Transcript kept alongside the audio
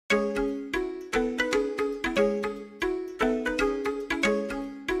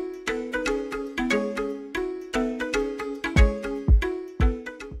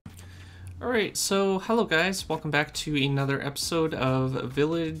Alright, so hello guys, welcome back to another episode of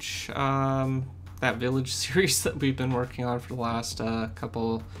Village, that Village series that we've been working on for the last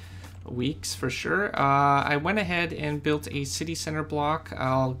couple weeks for sure. I went ahead and built a city center block.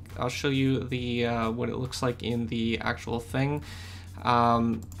 I'll show you the what it looks like in the actual thing.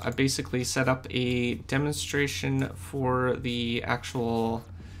 I basically set up a demonstration for the actual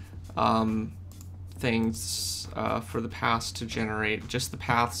things for the paths to generate, just the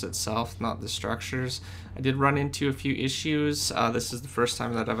paths itself, not the structures. I did run into a few issues. This is the first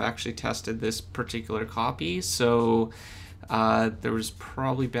time that I've actually tested this particular copy, so there was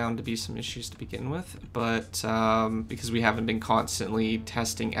probably bound to be some issues to begin with, but because we haven't been constantly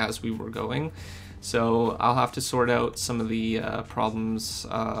testing as we were going. So I'll have to sort out some of the problems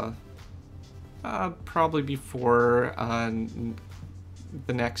probably before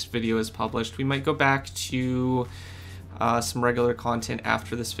the next video is published. We might go back to some regular content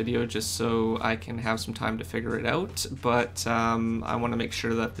after this video just so I can have some time to figure it out, but I want to make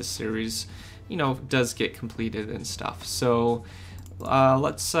sure that this series, you know, does get completed and stuff. So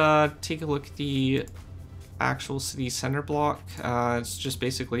let's take a look at the actual city center block. It's just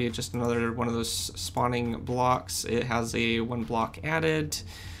basically just another one of those spawning blocks. It has a one block added.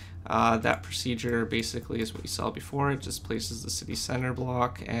 That procedure basically is what you saw before. It just places the city center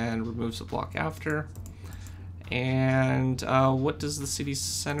block and removes the block after. And what does the city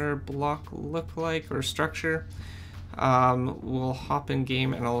center block look like, or structure? We'll hop in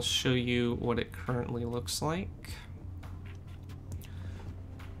game and I'll show you what it currently looks like.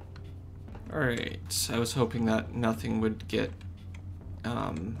 Alright, I was hoping that nothing would get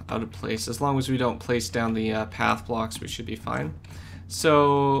out of place. As long as we don't place down the path blocks, we should be fine.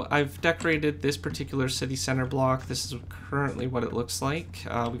 So I've decorated this particular city center block. This is currently what it looks like.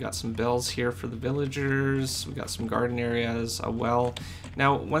 We got some bells here for the villagers. We got some garden areas, a well.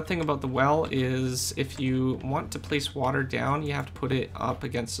 Now, one thing about the well is if you want to place water down, you have to put it up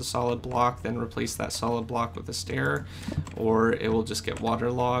against a solid block, then replace that solid block with a stair, or it will just get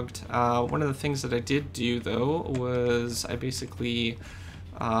waterlogged. One of the things that I did do though was I basically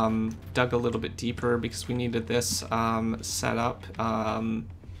dug a little bit deeper because we needed this set up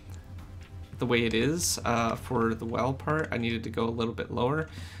the way it is for the well part. I needed to go a little bit lower.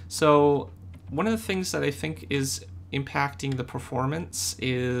 So one of the things that I think is impacting the performance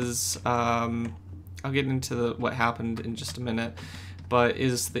is, I'll get into what happened in just a minute, but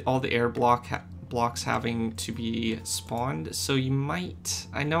is all the air blocks having to be spawned. So you might,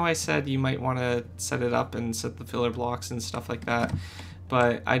 I know I said you might want to set it up and set the filler blocks and stuff like that,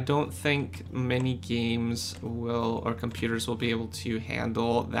 but I don't think many games will, or computers will be able to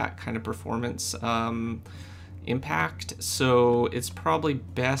handle that kind of performance impact. So it's probably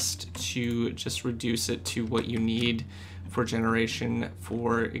best to just reduce it to what you need for generation.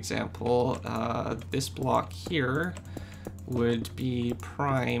 For example, this block here would be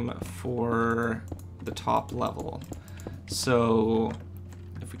prime for the top level. So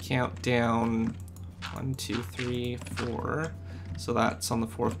if we count down 1, 2, 3, 4, so that's on the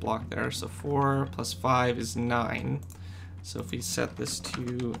fourth block there. So 4 plus 5 is 9. So if we set this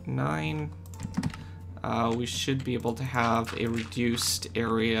to 9, we should be able to have a reduced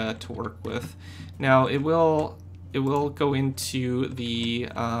area to work with. Now it will go into the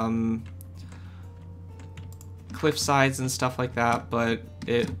cliff sides and stuff like that, but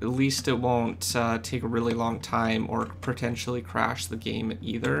at least it won't take a really long time or potentially crash the game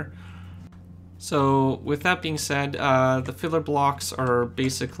either. So with that being said, the filler blocks are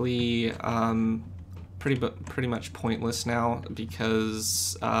basically pretty much pointless now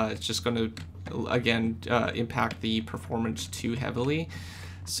because it's just going to, again, impact the performance too heavily.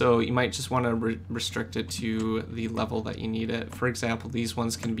 So you might just want to restrict it to the level that you need it. For example, these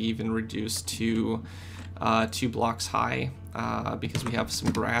ones can be even reduced to 2 blocks high because we have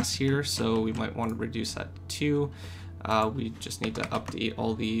some grass here, so we might want to reduce that to 2. We just need to update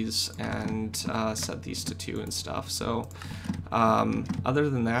all these and set these to 2 and stuff. So other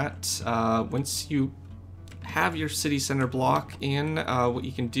than that, once you have your city center block in, what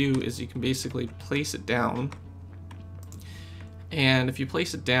you can do is you can basically place it down. And if you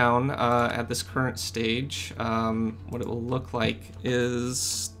place it down at this current stage, what it will look like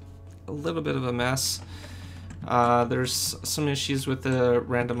is a little bit of a mess. There's some issues with the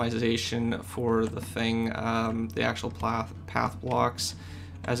randomization for the thing, the actual path blocks.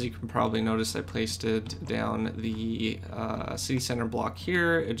 As you can probably notice, I placed it down the city center block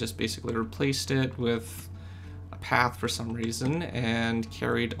here. It just basically replaced it with a path for some reason and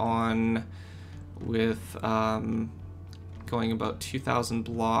carried on with going about 2,000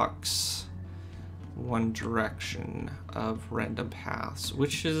 blocks one direction of random paths,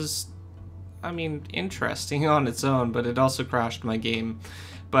 which is I mean, interesting on its own, but it also crashed my game.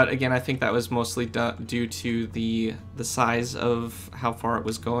 But again, I think that was mostly due to the size of how far it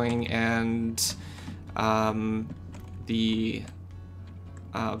was going and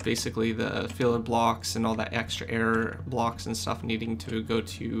basically the filler blocks and all that extra air blocks and stuff needing to go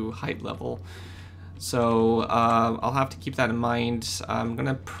to height level. So I'll have to keep that in mind. I'm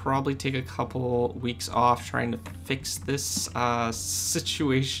gonna probably take a couple weeks off trying to fix this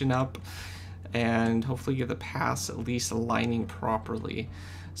situation up and hopefully get the paths at least aligning properly.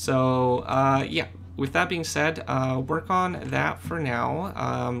 So yeah, with that being said, work on that for now.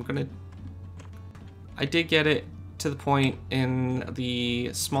 I did get it to the point in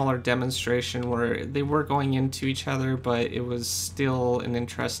the smaller demonstration where they were going into each other, but it was still an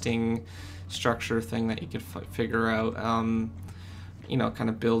interesting structure thing that you could figure out, you know, kind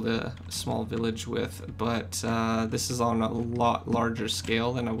of build a small village with. But this is on a lot larger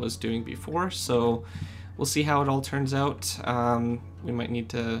scale than I was doing before, so we'll see how it all turns out. We might need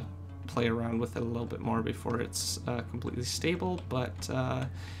to play around with it a little bit more before it's completely stable, but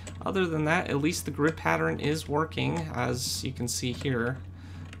other than that, at least the grid pattern is working, as you can see here.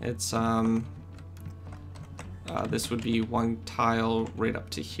 It's this would be one tile right up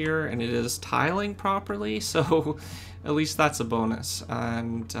to here, and it is tiling properly, so at least that's a bonus.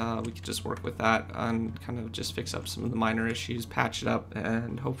 And we could just work with that and kind of just fix up some of the minor issues, patch it up,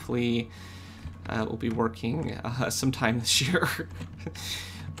 and hopefully it will be working sometime this year.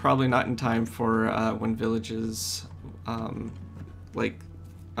 Probably not in time for when villages like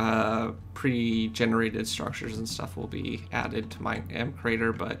pre-generated structures and stuff will be added to my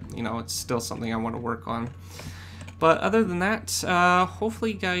MCreator, but you know, it's still something I want to work on. But other than that,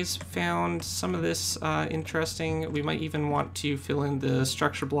 hopefully you guys found some of this interesting. We might even want to fill in the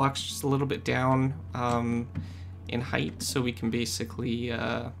structure blocks just a little bit down in height, so we can basically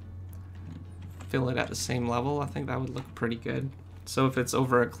fill it at the same level. I think that would look pretty good. So if it's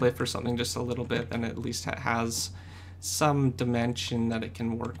over a cliff or something just a little bit, then at least it has some dimension that it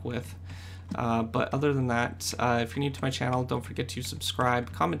can work with. But other than that, if you're new to my channel, don't forget to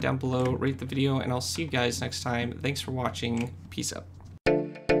subscribe, comment down below, rate the video, and I'll see you guys next time. Thanks for watching. Peace out.